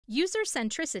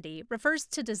User-centricity refers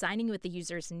to designing with the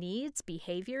user's needs,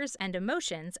 behaviors, and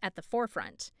emotions at the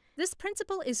forefront. This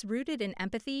principle is rooted in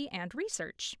empathy and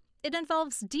research. It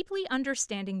involves deeply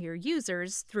understanding your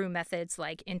users through methods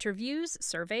like interviews,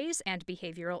 surveys, and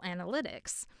behavioral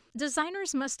analytics.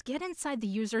 Designers must get inside the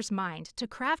user's mind to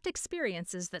craft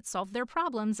experiences that solve their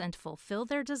problems and fulfill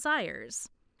their desires.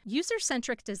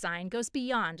 User-centric design goes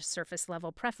beyond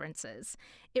surface-level preferences.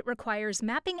 It requires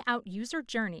mapping out user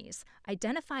journeys,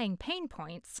 identifying pain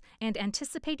points, and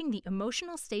anticipating the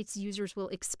emotional states users will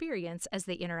experience as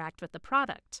they interact with the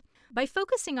product. By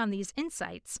focusing on these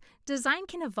insights, design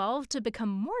can evolve to become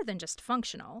more than just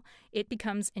functional. It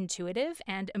becomes intuitive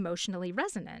and emotionally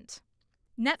resonant.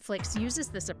 Netflix uses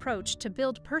this approach to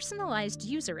build personalized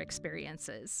user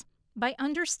experiences. By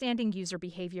understanding user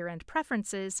behavior and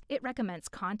preferences, it recommends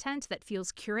content that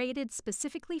feels curated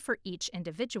specifically for each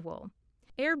individual.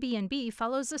 Airbnb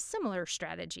follows a similar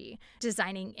strategy,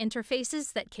 designing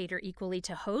interfaces that cater equally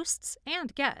to hosts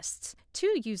and guests,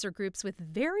 two user groups with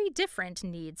very different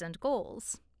needs and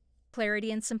goals.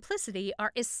 Clarity and simplicity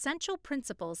are essential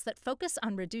principles that focus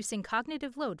on reducing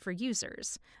cognitive load for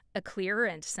users. A clear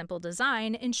and simple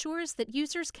design ensures that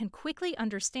users can quickly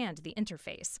understand the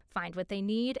interface, find what they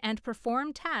need, and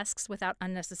perform tasks without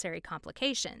unnecessary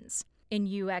complications. In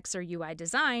UX or UI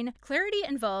design, clarity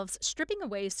involves stripping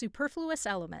away superfluous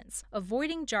elements,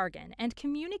 avoiding jargon, and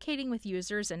communicating with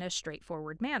users in a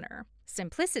straightforward manner.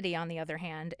 Simplicity, on the other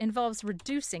hand, involves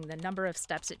reducing the number of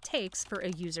steps it takes for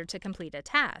a user to complete a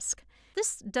task.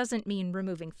 This doesn't mean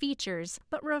removing features,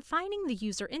 but refining the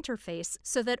user interface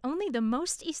so that only the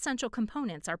most essential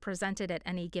components are presented at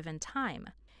any given time.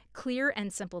 Clear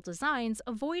and simple designs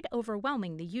avoid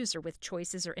overwhelming the user with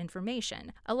choices or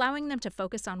information, allowing them to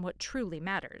focus on what truly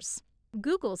matters.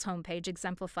 Google's homepage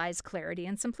exemplifies clarity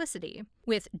and simplicity.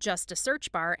 With just a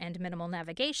search bar and minimal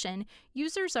navigation,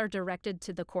 users are directed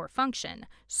to the core function,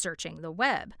 searching the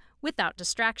web, without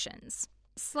distractions.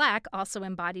 Slack also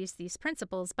embodies these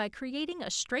principles by creating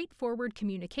a straightforward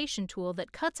communication tool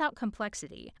that cuts out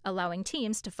complexity, allowing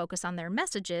teams to focus on their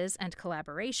messages and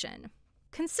collaboration.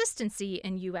 Consistency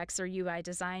in UX or UI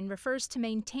design refers to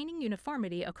maintaining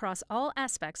uniformity across all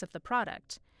aspects of the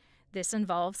product. This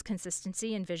involves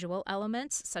consistency in visual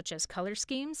elements such as color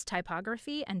schemes,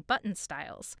 typography, and button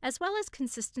styles, as well as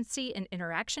consistency in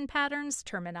interaction patterns,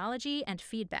 terminology, and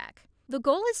feedback. The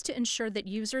goal is to ensure that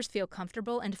users feel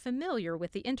comfortable and familiar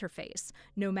with the interface,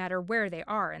 no matter where they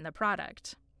are in the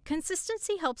product.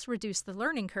 Consistency helps reduce the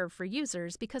learning curve for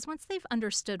users because once they've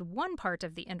understood one part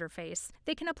of the interface,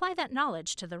 they can apply that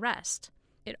knowledge to the rest.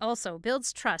 It also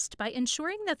builds trust by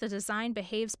ensuring that the design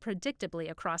behaves predictably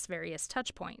across various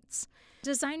touchpoints.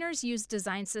 Designers use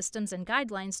design systems and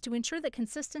guidelines to ensure that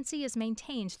consistency is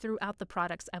maintained throughout the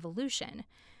product's evolution.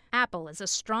 Apple is a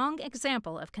strong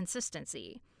example of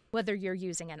consistency. Whether you're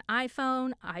using an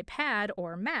iPhone, iPad,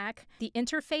 or Mac, the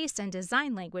interface and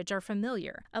design language are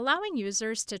familiar, allowing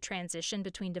users to transition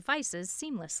between devices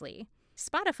seamlessly.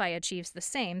 Spotify achieves the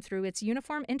same through its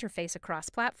uniform interface across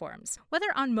platforms. Whether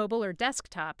on mobile or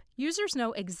desktop, users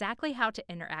know exactly how to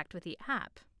interact with the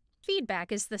app.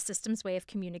 Feedback is the system's way of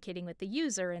communicating with the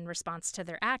user in response to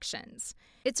their actions.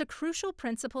 It's a crucial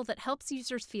principle that helps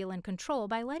users feel in control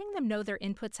by letting them know their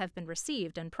inputs have been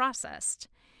received and processed.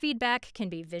 Feedback can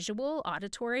be visual,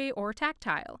 auditory, or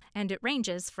tactile, and it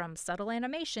ranges from subtle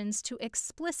animations to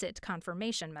explicit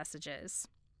confirmation messages.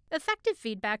 Effective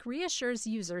feedback reassures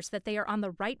users that they are on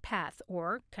the right path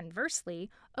or, conversely,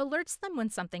 alerts them when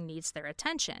something needs their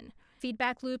attention.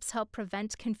 Feedback loops help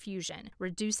prevent confusion,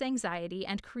 reduce anxiety,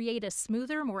 and create a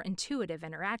smoother, more intuitive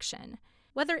interaction.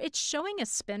 Whether it's showing a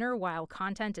spinner while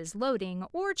content is loading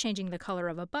or changing the color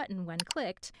of a button when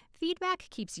clicked, feedback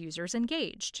keeps users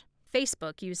engaged.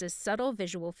 Facebook uses subtle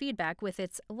visual feedback with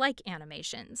its like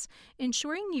animations,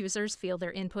 ensuring users feel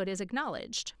their input is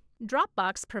acknowledged.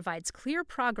 Dropbox provides clear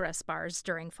progress bars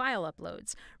during file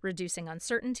uploads, reducing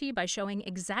uncertainty by showing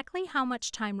exactly how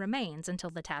much time remains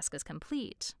until the task is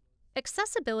complete.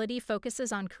 Accessibility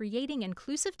focuses on creating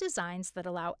inclusive designs that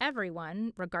allow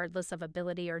everyone, regardless of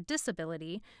ability or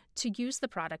disability, to use the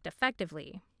product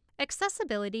effectively.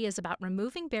 Accessibility is about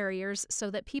removing barriers so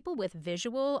that people with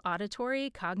visual, auditory,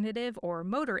 cognitive, or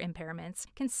motor impairments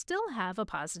can still have a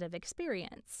positive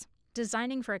experience.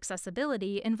 Designing for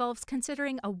accessibility involves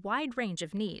considering a wide range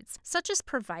of needs, such as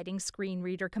providing screen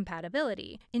reader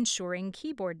compatibility, ensuring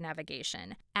keyboard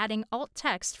navigation, adding alt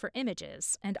text for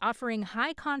images, and offering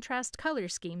high-contrast color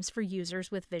schemes for users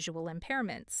with visual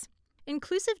impairments.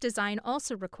 Inclusive design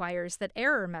also requires that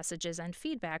error messages and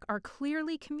feedback are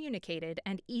clearly communicated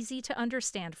and easy to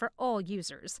understand for all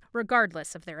users,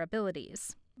 regardless of their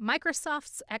abilities.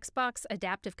 Microsoft's Xbox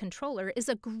Adaptive Controller is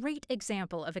a great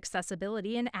example of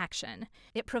accessibility in action.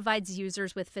 It provides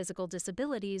users with physical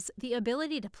disabilities the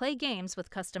ability to play games with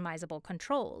customizable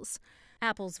controls.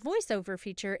 Apple's VoiceOver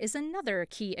feature is another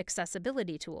key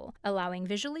accessibility tool, allowing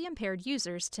visually impaired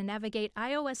users to navigate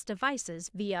iOS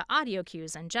devices via audio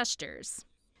cues and gestures.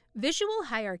 Visual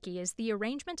hierarchy is the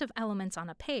arrangement of elements on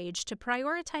a page to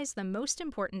prioritize the most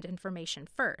important information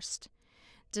first.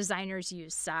 Designers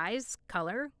use size,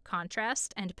 color,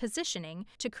 contrast, and positioning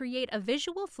to create a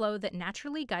visual flow that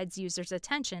naturally guides users'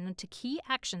 attention to key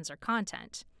actions or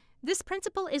content. This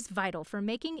principle is vital for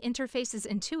making interfaces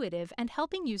intuitive and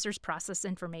helping users process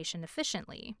information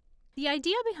efficiently. The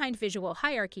idea behind visual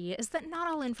hierarchy is that not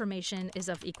all information is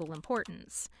of equal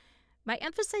importance. By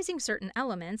emphasizing certain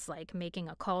elements, like making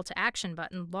a call to action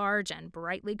button large and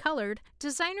brightly colored,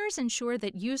 designers ensure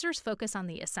that users focus on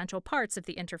the essential parts of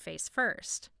the interface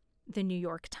first. The New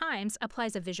York Times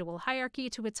applies a visual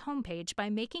hierarchy to its homepage by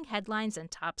making headlines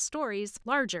and top stories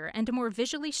larger and more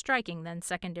visually striking than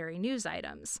secondary news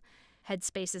items.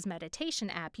 Headspace's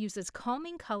meditation app uses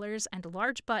calming colors and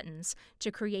large buttons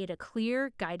to create a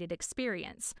clear, guided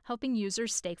experience, helping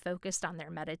users stay focused on their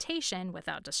meditation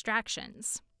without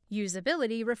distractions.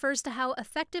 Usability refers to how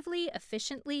effectively,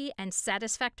 efficiently, and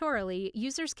satisfactorily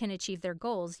users can achieve their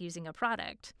goals using a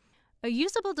product. A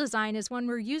usable design is one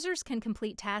where users can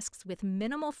complete tasks with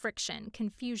minimal friction,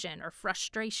 confusion, or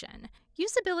frustration.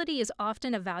 Usability is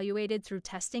often evaluated through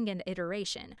testing and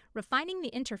iteration, refining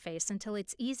the interface until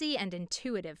it's easy and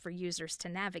intuitive for users to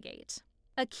navigate.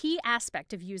 A key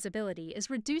aspect of usability is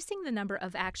reducing the number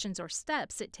of actions or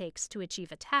steps it takes to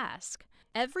achieve a task.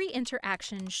 Every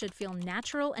interaction should feel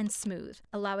natural and smooth,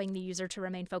 allowing the user to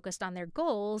remain focused on their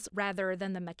goals rather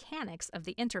than the mechanics of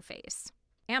the interface.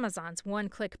 Amazon's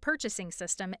one-click purchasing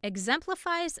system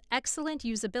exemplifies excellent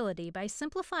usability by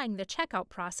simplifying the checkout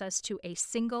process to a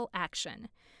single action.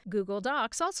 Google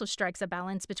Docs also strikes a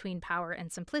balance between power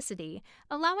and simplicity,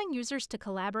 allowing users to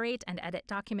collaborate and edit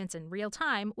documents in real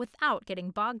time without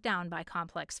getting bogged down by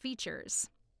complex features.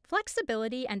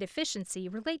 Flexibility and efficiency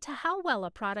relate to how well a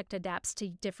product adapts to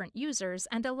different users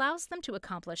and allows them to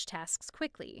accomplish tasks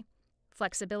quickly.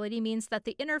 Flexibility means that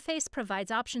the interface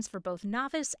provides options for both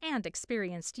novice and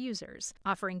experienced users,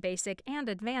 offering basic and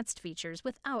advanced features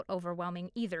without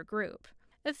overwhelming either group.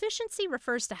 Efficiency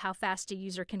refers to how fast a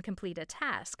user can complete a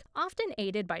task, often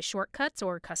aided by shortcuts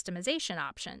or customization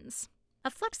options. A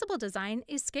flexible design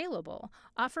is scalable,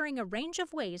 offering a range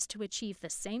of ways to achieve the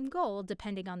same goal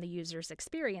depending on the user's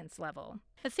experience level.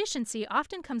 Efficiency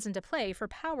often comes into play for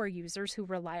power users who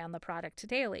rely on the product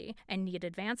daily and need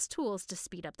advanced tools to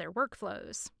speed up their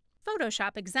workflows.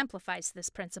 Photoshop exemplifies this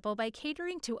principle by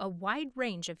catering to a wide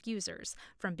range of users,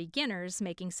 from beginners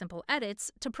making simple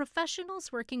edits to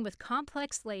professionals working with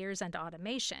complex layers and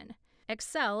automation.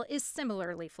 Excel is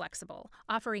similarly flexible,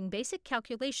 offering basic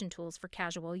calculation tools for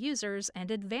casual users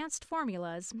and advanced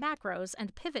formulas, macros,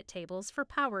 and pivot tables for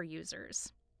power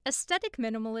users. Aesthetic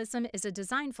minimalism is a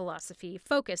design philosophy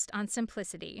focused on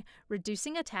simplicity,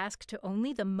 reducing a task to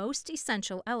only the most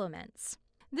essential elements.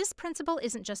 This principle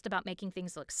isn't just about making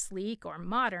things look sleek or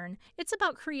modern, it's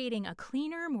about creating a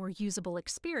cleaner, more usable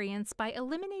experience by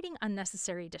eliminating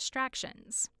unnecessary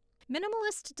distractions.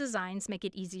 Minimalist designs make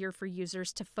it easier for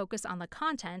users to focus on the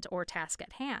content or task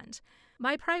at hand.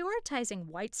 By prioritizing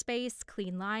white space,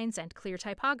 clean lines, and clear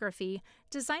typography,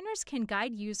 designers can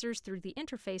guide users through the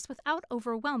interface without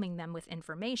overwhelming them with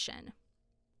information.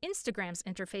 Instagram's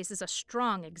interface is a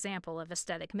strong example of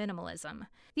aesthetic minimalism.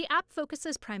 The app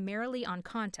focuses primarily on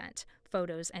content,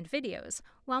 photos, and videos,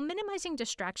 while minimizing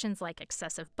distractions like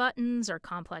excessive buttons or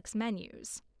complex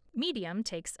menus. Medium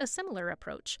takes a similar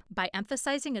approach by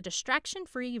emphasizing a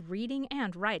distraction-free reading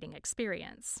and writing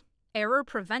experience. Error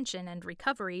prevention and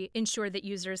recovery ensure that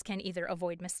users can either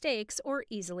avoid mistakes or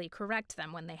easily correct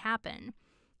them when they happen.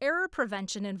 Error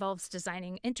prevention involves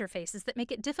designing interfaces that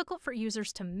make it difficult for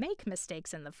users to make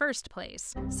mistakes in the first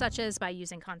place, such as by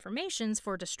using confirmations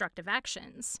for destructive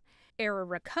actions. Error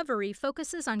recovery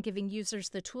focuses on giving users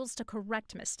the tools to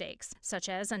correct mistakes, such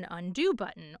as an undo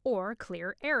button or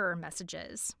clear error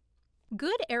messages.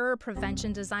 Good error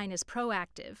prevention design is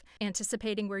proactive,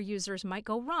 anticipating where users might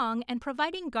go wrong and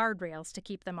providing guardrails to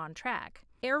keep them on track.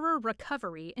 Error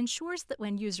recovery ensures that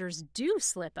when users do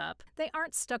slip up, they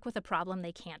aren't stuck with a problem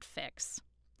they can't fix.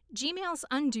 Gmail's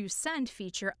Undo Send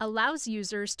feature allows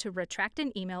users to retract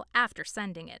an email after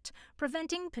sending it,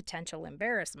 preventing potential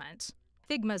embarrassment.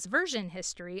 Figma's version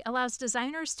history allows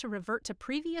designers to revert to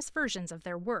previous versions of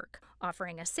their work,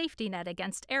 offering a safety net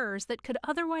against errors that could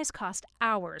otherwise cost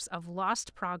hours of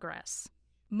lost progress.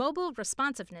 Mobile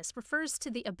responsiveness refers to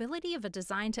the ability of a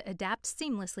design to adapt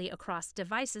seamlessly across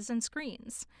devices and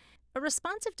screens. A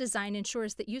responsive design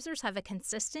ensures that users have a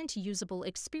consistent, usable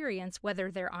experience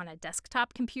whether they're on a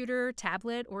desktop computer,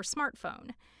 tablet, or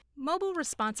smartphone. Mobile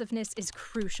responsiveness is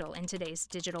crucial in today's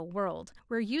digital world,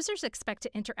 where users expect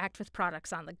to interact with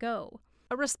products on the go.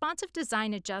 A responsive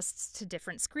design adjusts to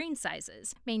different screen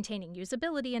sizes, maintaining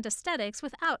usability and aesthetics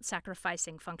without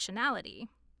sacrificing functionality.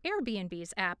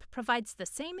 Airbnb's app provides the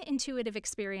same intuitive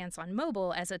experience on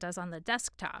mobile as it does on the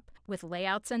desktop, with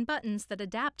layouts and buttons that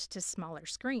adapt to smaller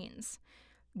screens.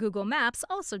 Google Maps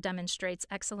also demonstrates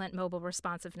excellent mobile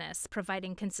responsiveness,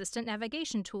 providing consistent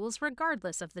navigation tools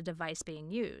regardless of the device being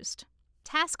used.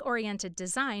 Task-oriented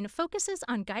design focuses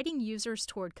on guiding users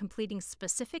toward completing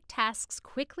specific tasks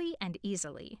quickly and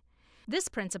easily. This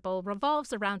principle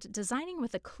revolves around designing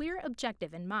with a clear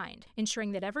objective in mind,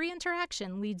 ensuring that every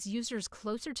interaction leads users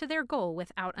closer to their goal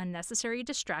without unnecessary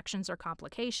distractions or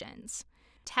complications.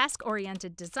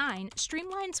 Task-oriented design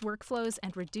streamlines workflows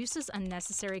and reduces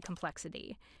unnecessary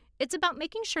complexity. It's about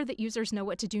making sure that users know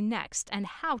what to do next and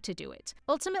how to do it,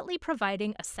 ultimately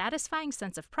providing a satisfying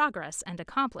sense of progress and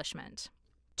accomplishment.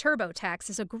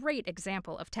 TurboTax is a great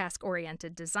example of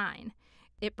task-oriented design.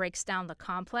 It breaks down the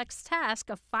complex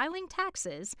task of filing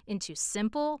taxes into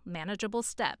simple, manageable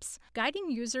steps,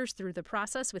 guiding users through the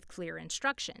process with clear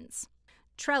instructions.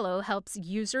 Trello helps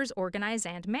users organize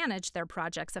and manage their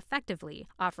projects effectively,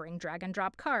 offering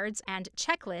drag-and-drop cards and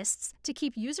checklists to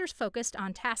keep users focused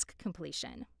on task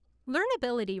completion.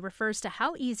 Learnability refers to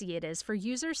how easy it is for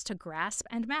users to grasp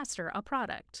and master a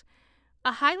product.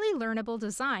 A highly learnable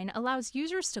design allows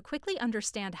users to quickly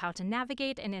understand how to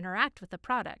navigate and interact with the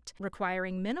product,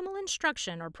 requiring minimal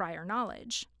instruction or prior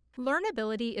knowledge.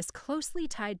 Learnability is closely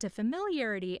tied to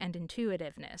familiarity and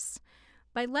intuitiveness.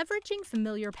 By leveraging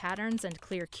familiar patterns and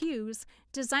clear cues,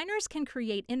 designers can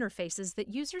create interfaces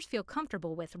that users feel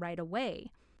comfortable with right away.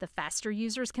 The faster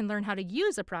users can learn how to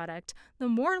use a product, the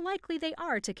more likely they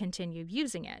are to continue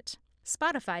using it.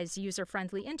 Spotify's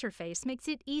user-friendly interface makes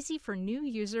it easy for new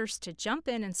users to jump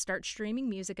in and start streaming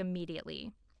music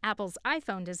immediately. Apple's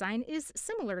iPhone design is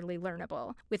similarly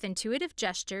learnable, with intuitive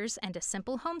gestures and a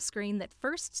simple home screen that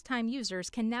first-time users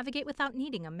can navigate without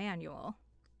needing a manual.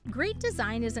 Great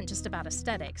design isn't just about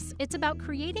aesthetics, it's about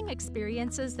creating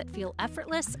experiences that feel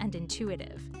effortless and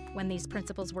intuitive. When these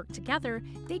principles work together,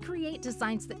 they create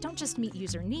designs that don't just meet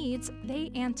user needs,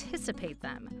 they anticipate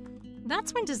them.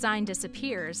 That's when design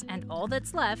disappears and all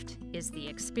that's left is the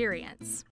experience.